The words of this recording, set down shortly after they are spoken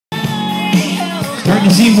Starting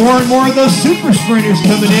to see more and more of those super sprinters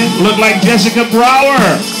coming in. Look like Jessica Brower.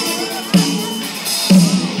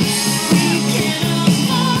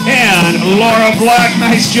 And Laura Black,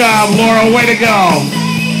 nice job, Laura, way to go.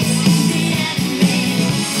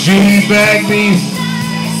 Judy Bagby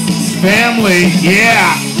family,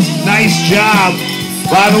 yeah, nice job.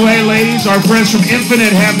 By the way, ladies, our friends from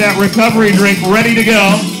Infinite have that recovery drink ready to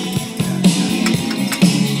go.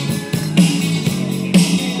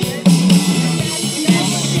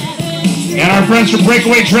 And our friends from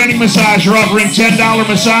Breakaway Training Massage are offering $10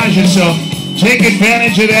 massages, so take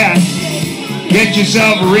advantage of that. Get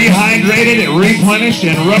yourself rehydrated, replenished,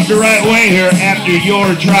 and rubbed the right way here after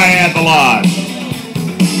your triathlon.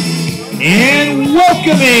 And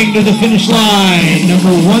welcoming to the finish line,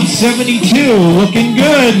 number 172, looking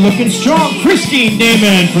good, looking strong, Christine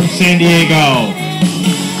Damon from San Diego.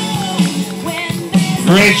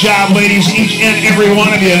 Great job, ladies, each and every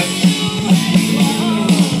one of you.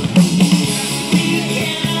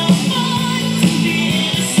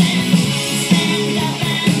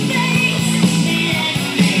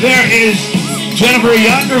 There is Jennifer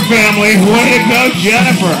Younger family. Way to go,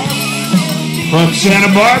 Jennifer. From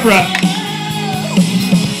Santa Barbara.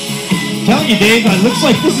 Telling you, Dave, it looks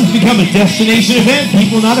like this has become a destination event.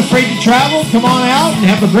 People not afraid to travel, come on out and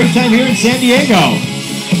have a great time here in San Diego.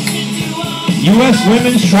 U.S.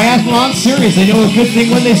 Women's Triathlon Series. They know a good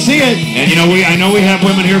thing when they see it. And you know, I know we have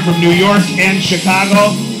women here from New York and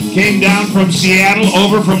Chicago. Came down from Seattle,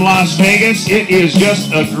 over from Las Vegas. It is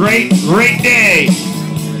just a great, great day.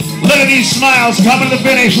 Look at these smiles coming to the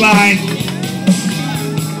finish line.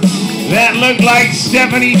 That looked like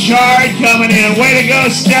Stephanie Chard coming in. Way to go,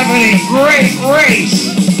 Stephanie. Great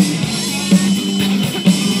race.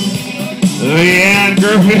 Leanne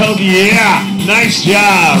Gerfield, yeah, nice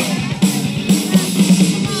job.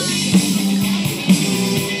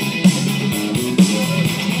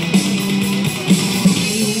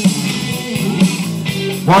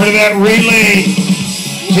 Part of that relay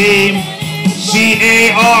team,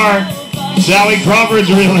 CAR, Sally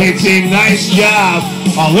Crawford's relay team, nice job.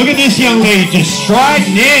 Oh, look at this young lady just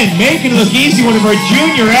striding in, making it look easy, one of our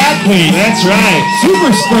junior athletes. That's right.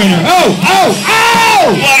 Super sprinter. Oh, oh,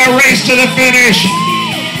 oh! What a race to the finish.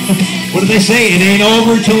 What do they say? It ain't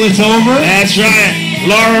over till it's over? That's right.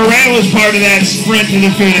 Laura Ray was part of that sprint to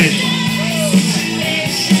the finish.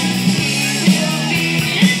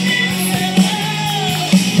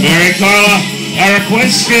 Mary Carla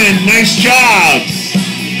Araquiskin, nice job.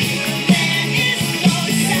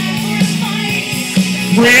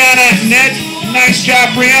 Brianna Nett, nice job,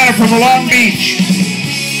 Brianna from Long Beach.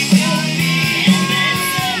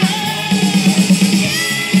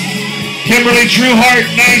 Kimberly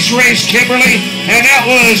Trueheart, nice race, Kimberly. And that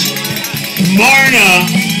was Marna,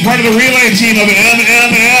 part of the relay team of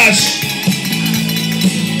MMS.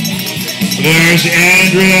 There's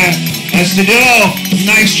Andrea Estudillo,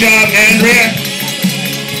 nice job, Andrea.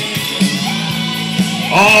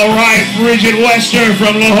 All right, Bridget Wester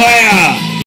from La Jolla.